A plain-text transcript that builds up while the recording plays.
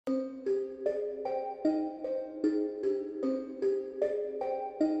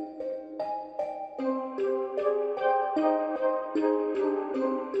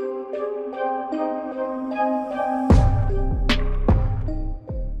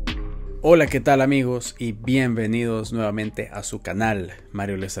Hola, ¿qué tal amigos? Y bienvenidos nuevamente a su canal.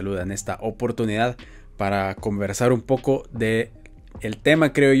 Mario les saluda en esta oportunidad para conversar un poco de el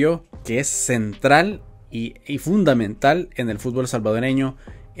tema, creo yo, que es central y fundamental en el fútbol salvadoreño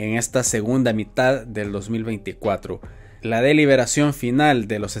en esta segunda mitad del 2024. La deliberación final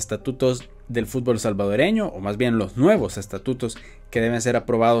de los estatutos del fútbol salvadoreño, o más bien los nuevos estatutos que deben ser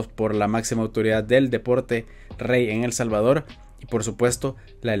aprobados por la máxima autoridad del deporte rey en El Salvador. Y por supuesto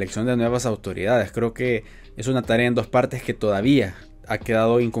la elección de nuevas autoridades. Creo que es una tarea en dos partes que todavía ha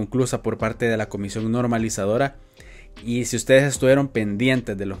quedado inconclusa por parte de la comisión normalizadora. Y si ustedes estuvieron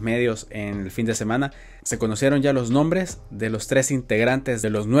pendientes de los medios en el fin de semana, se conocieron ya los nombres de los 3 integrantes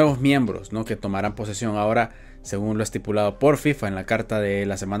de los nuevos miembros, ¿no?, que tomarán posesión ahora, según lo estipulado por FIFA en la carta de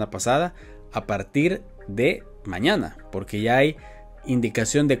la semana pasada, a partir de mañana, porque ya hay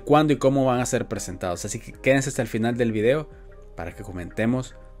indicación de cuándo y cómo van a ser presentados. Así que quédense hasta el final del video para que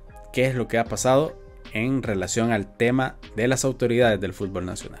comentemos qué es lo que ha pasado en relación al tema de las autoridades del fútbol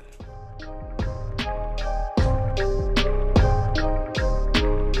nacional.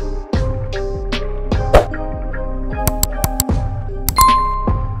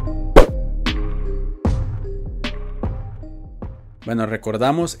 Bueno,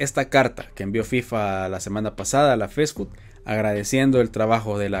 recordamos esta carta que envió FIFA la semana pasada a la FESFUT, agradeciendo el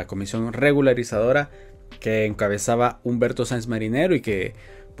trabajo de la comisión regularizadora que encabezaba Humberto Sáenz Marinero y que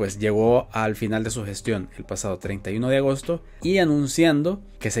pues llegó al final de su gestión el pasado 31 de agosto, y anunciando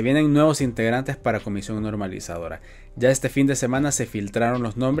que se vienen nuevos integrantes para comisión normalizadora. Ya este fin de semana se filtraron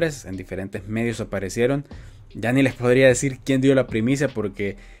los nombres, en diferentes medios aparecieron. Ya ni les podría decir quién dio la primicia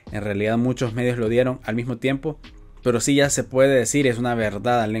porque en realidad muchos medios lo dieron al mismo tiempo, pero sí ya se puede decir, es una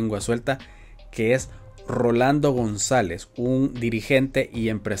verdad a lengua suelta, que es Rolando González, un dirigente y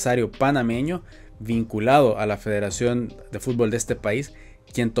empresario panameño vinculado a la Federación de Fútbol de este país,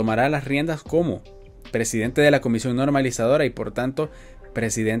 quien tomará las riendas como presidente de la comisión normalizadora y por tanto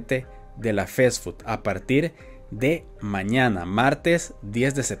presidente de la FESFUT a partir de mañana, martes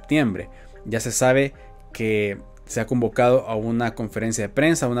 10 de septiembre. Ya se sabe que se ha convocado a una conferencia de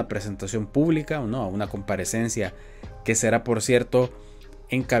prensa, a una presentación pública, ¿no?, a una comparecencia que será, por cierto,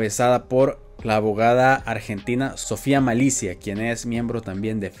 encabezada por la abogada argentina Sofía Malicia, quien es miembro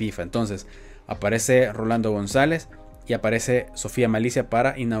también de FIFA. Entonces aparece Rolando González y aparece Sofía Malicia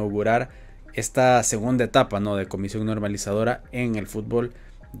para inaugurar esta segunda etapa, ¿no?, de comisión normalizadora en el fútbol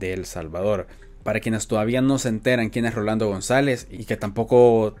de El Salvador. Para quienes todavía no se enteran quién es Rolando González y que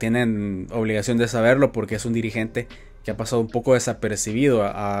tampoco tienen obligación de saberlo porque es un dirigente que ha pasado un poco desapercibido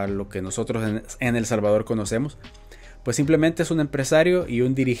a lo que nosotros en El Salvador conocemos, pues simplemente es un empresario y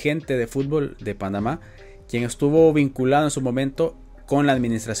un dirigente de fútbol de Panamá, quien estuvo vinculado en su momento con la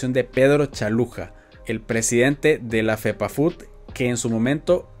administración de Pedro Chaluja, el presidente de la FESFUT, que en su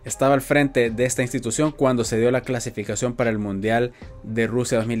momento estaba al frente de esta institución cuando se dio la clasificación para el Mundial de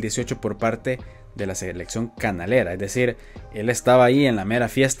Rusia 2018 por parte de la selección canalera. Es decir, él estaba ahí en la mera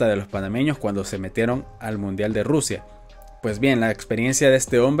fiesta de los panameños cuando se metieron al Mundial de Rusia. Pues bien, la experiencia de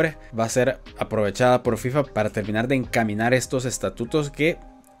este hombre va a ser aprovechada por FIFA para terminar de encaminar estos estatutos que,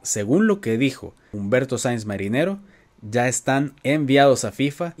 según lo que dijo Humberto Sáenz Marinero, ya están enviados a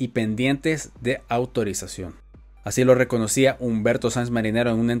FIFA y pendientes de autorización. Así lo reconocía Humberto Sáenz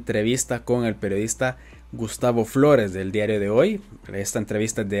Marinero en una entrevista con el periodista Gustavo Flores del diario de Hoy. Esta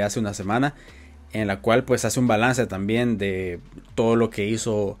entrevista es de hace una semana, en la cual pues hace un balance también de todo lo que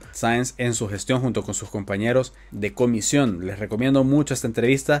hizo Sáenz en su gestión junto con sus compañeros de comisión. Les recomiendo mucho esta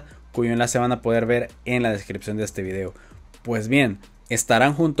entrevista, cuyo enlace van a poder ver en la descripción de este video. Pues bien,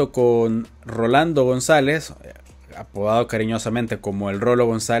 estarán junto con Rolando González, apodado cariñosamente como el Rolo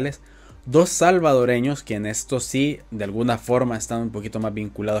González, 2 salvadoreños, quienes estos sí de alguna forma están un poquito más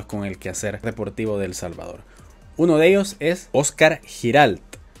vinculados con el quehacer deportivo de El Salvador. Uno de ellos es Oscar Giralt,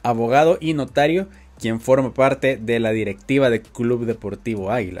 abogado y notario, quien forma parte de la directiva del Club Deportivo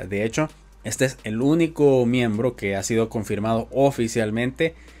Águila. De hecho, este es el único miembro que ha sido confirmado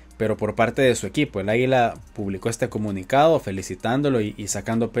oficialmente, pero por parte de su equipo. El Águila publicó este comunicado felicitándolo y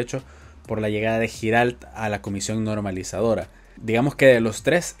sacando pecho por la llegada de Giralt a la comisión normalizadora. Digamos que de los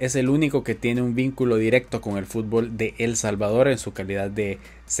 3 es el único que tiene un vínculo directo con el fútbol de El Salvador en su calidad de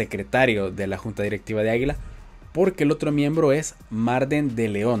secretario de la Junta Directiva de Águila, porque el otro miembro es Marden de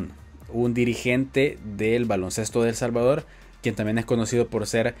León, un dirigente del baloncesto de El Salvador, quien también es conocido por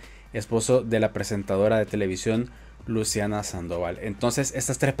ser esposo de la presentadora de televisión Luciana Sandoval. Entonces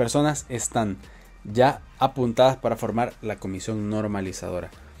estas 3 personas están ya apuntadas para formar la comisión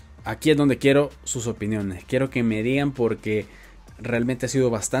normalizadora. Aquí es donde quiero sus opiniones, quiero que me digan, porque realmente ha sido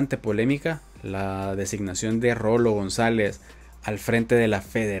bastante polémica la designación de Rolo González al frente de la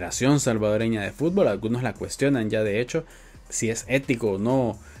Federación Salvadoreña de Fútbol. Algunos la cuestionan ya, de hecho, si es ético o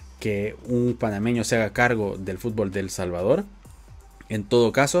no que un panameño se haga cargo del fútbol del Salvador. En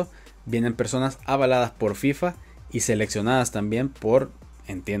todo caso, vienen personas avaladas por FIFA y seleccionadas también por,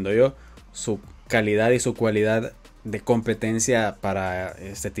 entiendo yo, su calidad y su cualidad de competencia para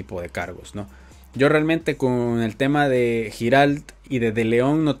este tipo de cargos, ¿no? Yo realmente con el tema de Giralt y de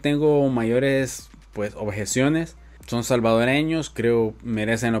León no tengo mayores objeciones. Son salvadoreños, creo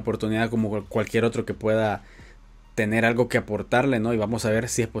merecen la oportunidad como cualquier otro que pueda tener algo que aportarle, ¿no? Y vamos a ver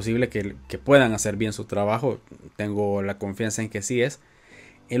si es posible que puedan hacer bien su trabajo. Tengo la confianza en que sí es.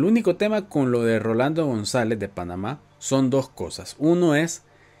 El único tema con lo de Rolando González de Panamá son dos cosas. Uno es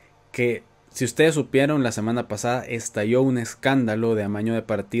que, si ustedes supieron, la semana pasada estalló un escándalo de amaño de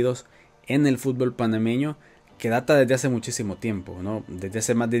partidos en el fútbol panameño que data desde hace muchísimo tiempo, ¿no? Desde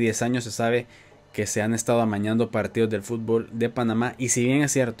hace más de 10 años se sabe que se han estado amañando partidos del fútbol de Panamá, y si bien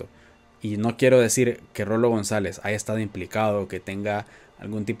es cierto, y no quiero decir que Rolo González haya estado implicado, que tenga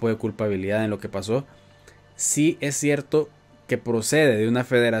algún tipo de culpabilidad en lo que pasó, sí es cierto que procede de una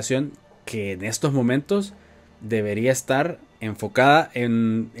federación que en estos momentos debería estar enfocada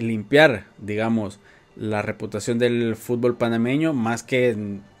en limpiar, digamos, la reputación del fútbol panameño más que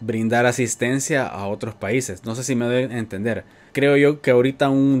en brindar asistencia a otros países. No sé si me doy a entender. Creo yo que ahorita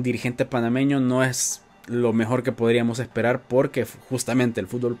un dirigente panameño no es lo mejor que podríamos esperar, porque justamente el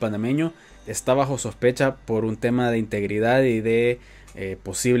fútbol panameño está bajo sospecha por un tema de integridad y de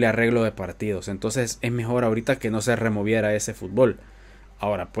posible arreglo de partidos. Entonces es mejor ahorita que no se removiera ese fútbol.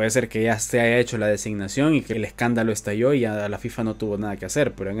 Ahora, puede ser que ya se haya hecho la designación y que el escándalo estalló y ya la FIFA no tuvo nada que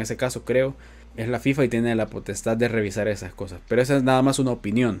hacer, pero en ese caso creo es la FIFA y tiene la potestad de revisar esas cosas. Pero esa es nada más una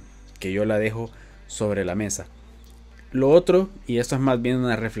opinión que yo la dejo sobre la mesa. Lo otro, y esto es más bien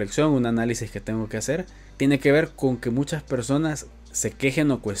una reflexión, un análisis que tengo que hacer, tiene que ver con que muchas personas se quejen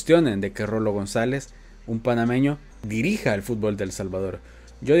o cuestionen de que Rolo González, un panameño, dirija el fútbol de El Salvador.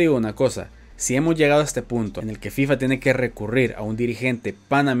 Yo digo una cosa: si hemos llegado a este punto en el que FIFA tiene que recurrir a un dirigente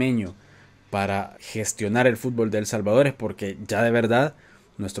panameño para gestionar el fútbol de El Salvador, es porque ya de verdad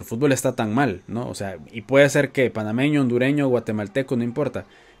nuestro fútbol está tan mal, ¿no? O sea, y puede ser que panameño, hondureño, guatemalteco, no importa,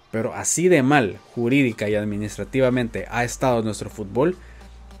 pero así de mal jurídica y administrativamente ha estado nuestro fútbol,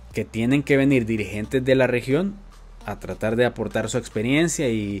 que tienen que venir dirigentes de la región a tratar de aportar su experiencia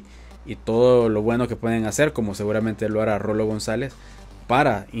y todo lo bueno que pueden hacer, como seguramente lo hará Rolo González,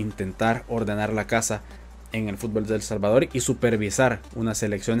 para intentar ordenar la casa en el fútbol de El Salvador y supervisar unas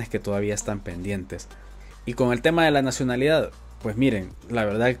elecciones que todavía están pendientes. Y con el tema de la nacionalidad, pues miren, la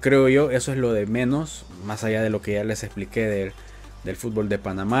verdad creo yo eso es lo de menos, más allá de lo que ya les expliqué del fútbol de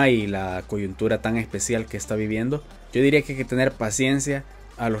Panamá y la coyuntura tan especial que está viviendo. Yo diría que hay que tener paciencia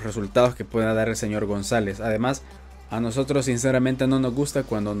a los resultados que pueda dar el señor González. Además, a nosotros sinceramente no nos gusta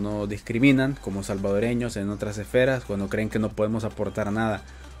cuando nos discriminan como salvadoreños en otras esferas, cuando creen que no podemos aportar nada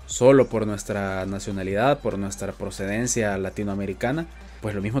solo por nuestra nacionalidad, por nuestra procedencia latinoamericana.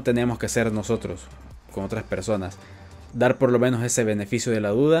 Pues lo mismo tenemos que hacer nosotros con otras personas. Dar por lo menos ese beneficio de la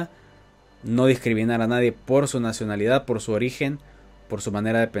duda, no discriminar a nadie por su nacionalidad, por su origen, por su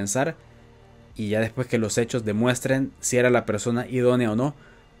manera de pensar, y ya después que los hechos demuestren si era la persona idónea o no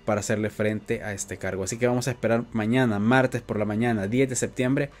para hacerle frente a este cargo. Así que vamos a esperar mañana, martes por la mañana, 10 de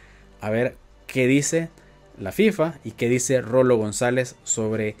septiembre, a ver qué dice la FIFA y qué dice Rolo González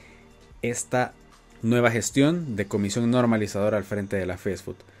sobre esta nueva gestión de comisión normalizadora al frente de la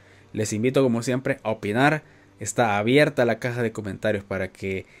FESFUT. Les invito como siempre a opinar. Está abierta la caja de comentarios para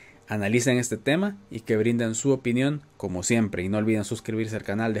que analicen este tema y que brinden su opinión como siempre. Y no olviden suscribirse al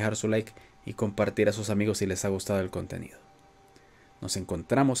canal, dejar su like y compartir a sus amigos si les ha gustado el contenido. Nos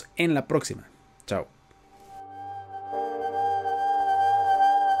encontramos en la próxima. Chao.